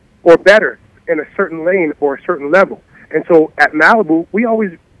or better in a certain lane or a certain level. And so at Malibu, we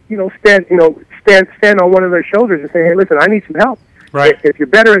always, stand on one of their shoulders and say, hey, listen, I need some help. Right. If you're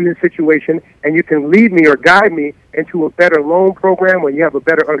better in this situation and you can lead me or guide me into a better loan program where you have a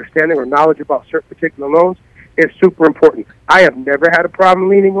better understanding or knowledge about certain particular loans, it's super important. I have never had a problem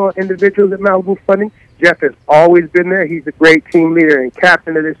leaning on individuals at Malibu Funding. Jeff has always been there. He's a great team leader and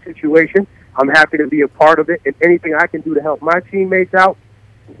captain of this situation. I'm happy to be a part of it, and anything I can do to help my teammates out,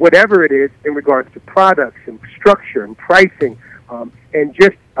 whatever it is in regards to products and structure and pricing, and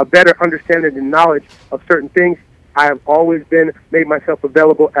just a better understanding and knowledge of certain things, I have always made myself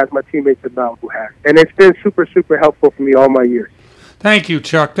available as my teammates at Malibu have. And it's been super, super helpful for me all my years. Thank you,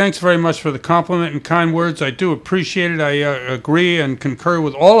 Chuck. Thanks very much for the compliment and kind words. I do appreciate it. I agree and concur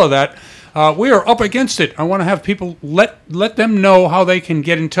with all of that. We are up against it. I want to have people let them know how they can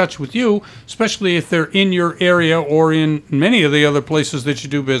get in touch with you, especially if they're in your area or in many of the other places that you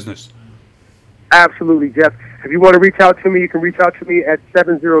do business. Absolutely, Jeff. If you want to reach out to me, you can reach out to me at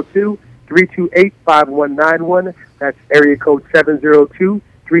 702-328-5191. That's area code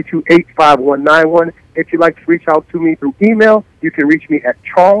 702-328-5191. If you'd like to reach out to me through email, you can reach me at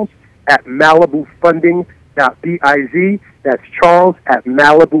charles@malibufunding.biz. That's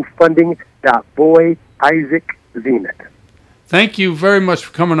charles@malibufunding.boy-isaac-zenith. Thank you very much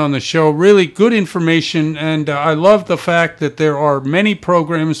for coming on the show. Really good information, and I love the fact that there are many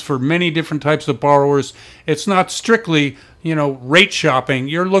programs for many different types of borrowers. It's not strictly, rate shopping.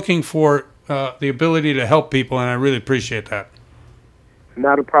 You're looking for the ability to help people, and I really appreciate that.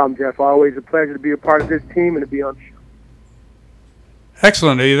 Not a problem, Jeff. Always a pleasure to be a part of this team and to be on the show.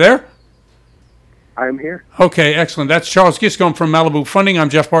 Excellent. Are you there? I am here. Okay, excellent. That's Charles Giscombe from Malibu Funding. I'm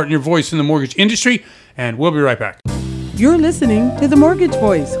Jeff Barton, your voice in the mortgage industry, and we'll be right back. You're listening to The Mortgage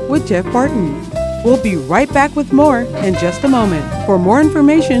Voice with Jeff Barton. We'll be right back with more in just a moment. For more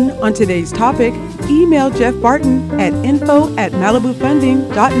information on today's topic, email Jeff Barton at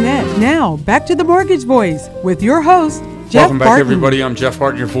info@malibufunding.net. Now, back to The Mortgage Voice with your host, Jeff Welcome back, Barton. everybody. I'm Jeff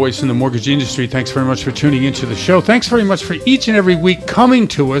Barton, your voice in the mortgage industry. Thanks very much for tuning into the show. Thanks very much for each and every week coming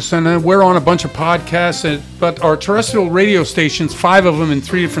to us. And we're on a bunch of podcasts, but our terrestrial radio stations, 5 of them in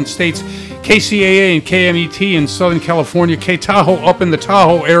 3 different states, KCAA and KMET in Southern California, K-Tahoe up in the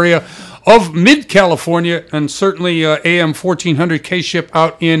Tahoe area of mid-California, and certainly AM 1400 K-Ship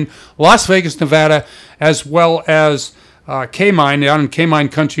out in Las Vegas, Nevada, as well as K-Mine down in K-Mine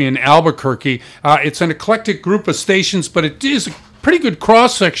country in Albuquerque. It's an eclectic group of stations, but it is a pretty good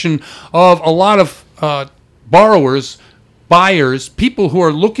cross-section of a lot of borrowers, buyers, people who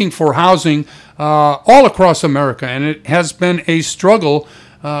are looking for housing all across America. And it has been a struggle,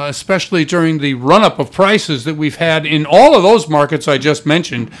 especially during the run-up of prices that we've had in all of those markets I just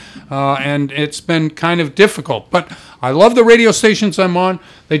mentioned. And it's been kind of difficult. But I love the radio stations I'm on.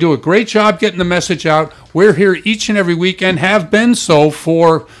 They do a great job getting the message out. We're here each and every week and have been so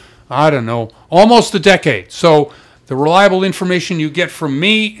for, almost a decade. So the reliable information you get from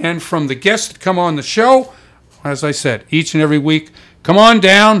me and from the guests that come on the show, as I said, each and every week, come on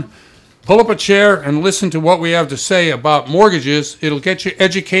down, pull up a chair, and listen to what we have to say about mortgages. It'll get you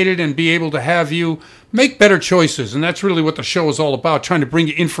educated and be able to have you make better choices. And that's really what the show is all about, trying to bring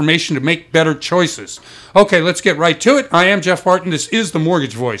you information to make better choices. Okay, let's get right to it. I am Jeff Barton. This is The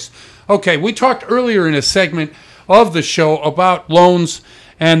Mortgage Voice. Okay, we talked earlier in a segment of the show about loans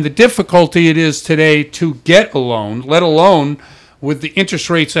and the difficulty it is today to get a loan, let alone with the interest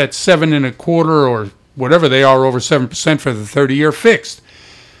rates at 7.25% or whatever they are, over 7% for the 30-year fixed.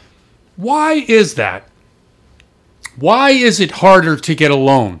 Why is that? Why is it harder to get a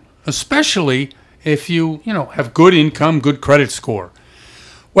loan, especially if you have good income, good credit score?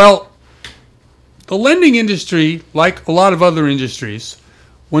 Well, the lending industry, like a lot of other industries,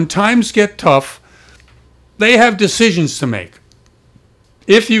 when times get tough, they have decisions to make.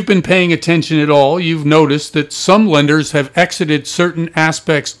 If you've been paying attention at all, you've noticed that some lenders have exited certain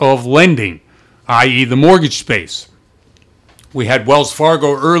aspects of lending, i.e. the mortgage space. We had Wells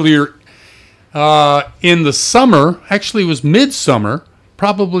Fargo earlier in the summer, actually it was midsummer,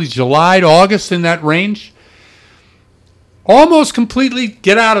 probably July to August, in that range, almost completely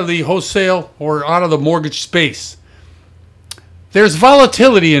get out of the wholesale or out of the mortgage space. There's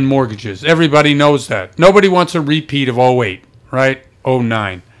volatility in mortgages. Everybody knows that. Nobody wants a repeat of 08, right?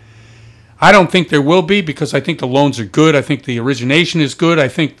 09. I don't think there will be, because I think the loans are good. I think the origination is good. I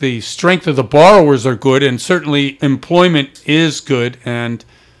think the strength of the borrowers are good, and certainly employment is good, and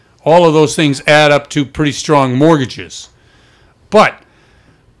all of those things add up to pretty strong mortgages. But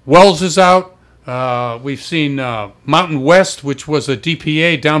Wells is out. We've seen Mountain West, which was a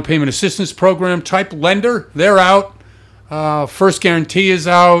DPA, down payment assistance program type lender. They're out. First Guarantee is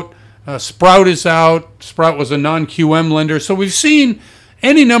out. Sprout is out. Sprout was a non-QM lender. So we've seen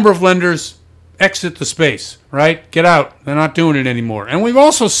any number of lenders exit the space, right? Get out. They're not doing it anymore. And we've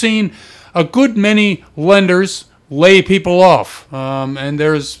also seen a good many lenders lay people off. And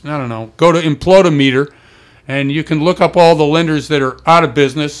there's, I don't know, go to Implodometer, and you can look up all the lenders that are out of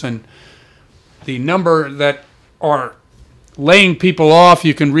business, and the number that are laying people off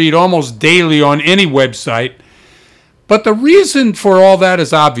you can read almost daily on any website. But the reason for all that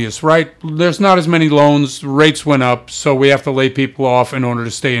is obvious, right? There's not as many loans, rates went up, so we have to lay people off in order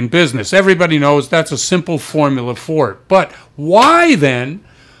to stay in business. Everybody knows that's a simple formula for it. But why then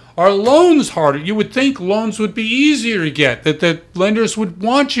are loans harder? You would think loans would be easier to get, that the lenders would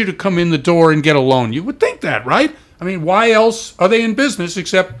want you to come in the door and get a loan. You would think that, right? I mean, why else are they in business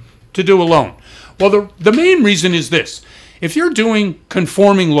except to do a loan? Well, the main reason is this. If you're doing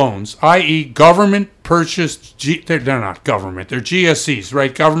conforming loans, i.e. government-purchased, they're not government, they're GSEs,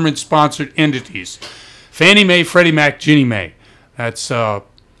 right? Government-sponsored entities. Fannie Mae, Freddie Mac, Ginnie Mae. That's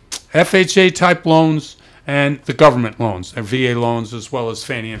FHA-type loans and the government loans. They're VA loans as well as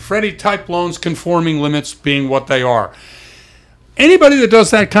Fannie and Freddie-type loans, conforming limits being what they are. Anybody that does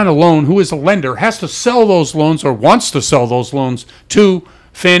that kind of loan who is a lender has to sell those loans or wants to sell those loans to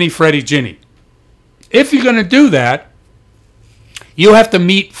Fannie, Freddie, Ginnie. If you're going to do that, you have to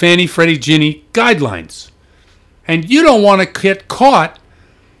meet Fannie, Freddie, Ginnie guidelines. And you don't want to get caught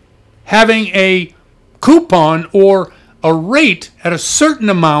having a coupon or a rate at a certain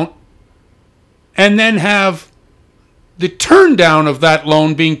amount and then have the turn down of that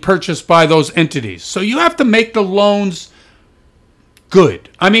loan being purchased by those entities. So you have to make the loans good.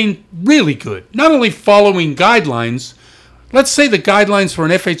 I mean, really good. Not only following guidelines. Let's say the guidelines for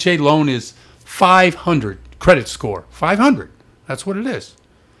an FHA loan is 500 credit score. 500. That's what it is.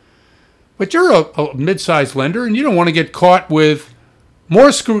 But you're a mid-sized lender, and you don't want to get caught with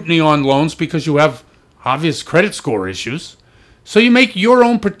more scrutiny on loans because you have obvious credit score issues. So you make your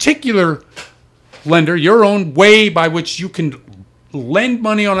own particular lender, your own way by which you can lend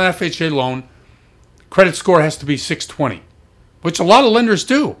money on an FHA loan. Credit score has to be 620, which a lot of lenders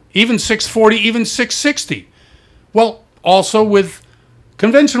do, even 640, even 660. Well, also with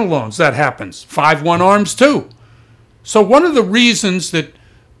conventional loans, that happens. 5-1 ARMs too. So one of the reasons that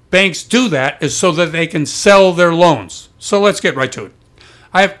banks do that is so that they can sell their loans. So let's get right to it.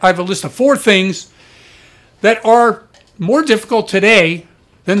 I have a list of 4 things that are more difficult today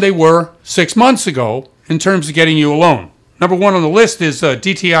than they were 6 months ago in terms of getting you a loan. Number 1 on the list is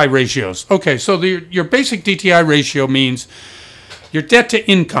DTI ratios. Okay, so your basic DTI ratio means your debt to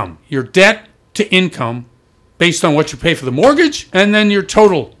income. Your debt to income based on what you pay for the mortgage, and then your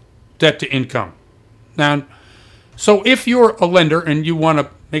total debt to income. Now, so if you're a lender and you want to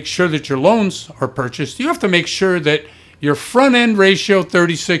make sure that your loans are purchased, you have to make sure that your front-end ratio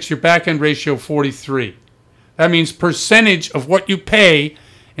 36, your back-end ratio 43. That means percentage of what you pay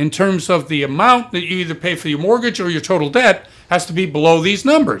in terms of the amount that you either pay for your mortgage or your total debt has to be below these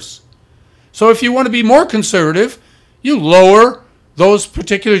numbers. So if you want to be more conservative, you lower those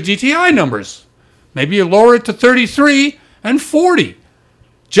particular DTI numbers. Maybe you lower it to 33 and 40.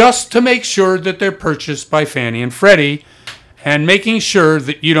 Just to make sure that they're purchased by Fannie and Freddie, and making sure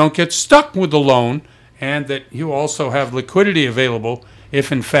that you don't get stuck with the loan, and that you also have liquidity available if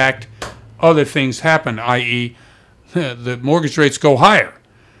in fact other things happen, i.e. the mortgage rates go higher.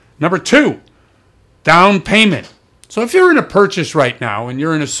 Number 2, down payment. So if you're in a purchase right now and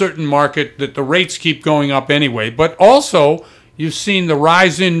you're in a certain market that the rates keep going up anyway, but also you've seen the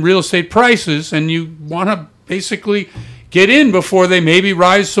rise in real estate prices and you want to basically get in before they maybe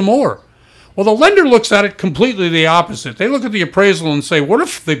rise some more. Well, the lender looks at it completely the opposite. They look at the appraisal and say, what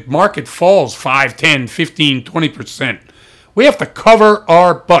if the market falls 5, 10, 15, 20%? We have to cover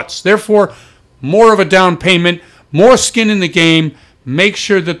our butts. Therefore, more of a down payment, more skin in the game, make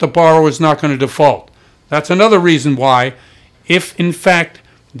sure that the borrower is not going to default. That's another reason why, if in fact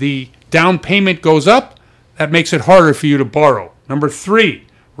the down payment goes up, that makes it harder for you to borrow. Number 3,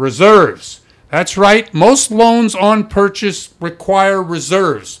 reserves. That's right. Most loans on purchase require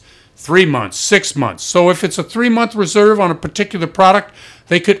reserves. 3 months, 6 months. So if it's a 3-month reserve on a particular product,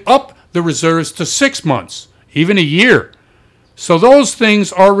 they could up the reserves to 6 months, even a year. So those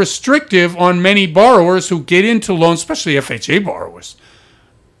things are restrictive on many borrowers who get into loans, especially FHA borrowers.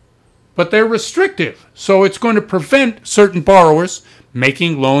 but they're restrictive. So it's going to prevent certain borrowers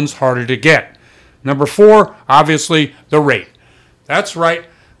making loans harder to get. Number 4, obviously, the rate. That's right.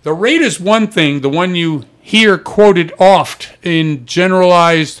 The rate is one thing, the one you hear quoted oft in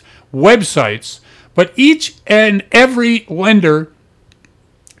generalized websites, but each and every lender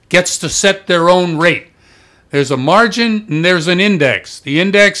gets to set their own rate. There's a margin and there's an index. The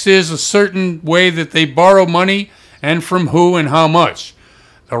index is a certain way that they borrow money and from who and how much.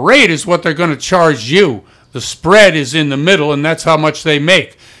 The rate is what they're going to charge you. The spread is in the middle, and that's how much they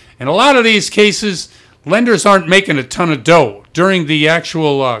make. In a lot of these cases, lenders aren't making a ton of dough. During the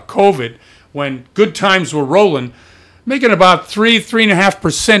actual COVID, when good times were rolling, making about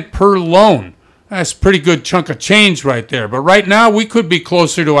 3.5% per loan. That's a pretty good chunk of change right there. But right now, we could be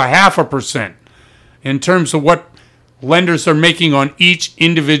closer to 0.5% in terms of what lenders are making on each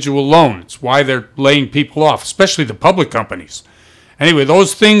individual loan. It's why they're laying people off, especially the public companies. Anyway,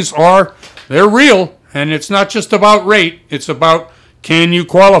 those things they're real, and it's not just about rate. It's about, can you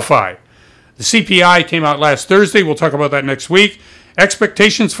qualify? The CPI came out last Thursday. We'll talk about that next week.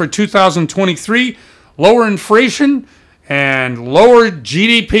 Expectations for 2023, lower inflation and lower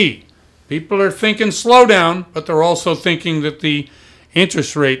GDP. People are thinking slowdown, but they're also thinking that the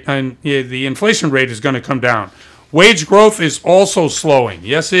interest rate and the inflation rate is going to come down. Wage growth is also slowing.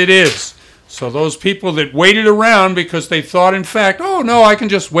 Yes, it is. So those people that waited around because they thought, in fact, oh, no, I can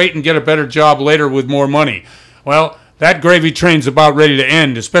just wait and get a better job later with more money. Well, that gravy train's about ready to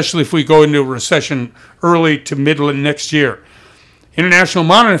end, especially if we go into a recession early to middle of next year. International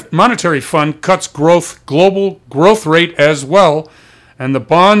Monetary Fund cuts global growth rate as well, and the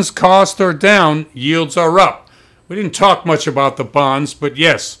bonds costs are down, yields are up. We didn't talk much about the bonds, but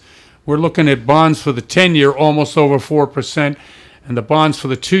yes, we're looking at bonds for the 10-year almost over 4%, and the bonds for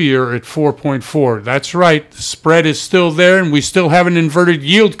the 2-year at 4.4. That's right, the spread is still there, and we still have an inverted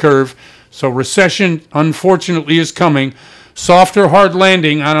yield curve. So recession, unfortunately, is coming. Soft or hard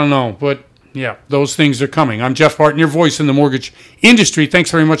landing, I don't know. But, yeah, those things are coming. I'm Jeff Barton, your voice in the mortgage industry. Thanks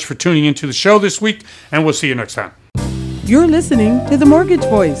very much for tuning into the show this week, and we'll see you next time. You're listening to The Mortgage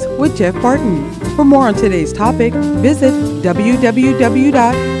Voice with Jeff Barton. For more on today's topic, visit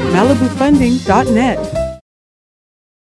www.malibufunding.net.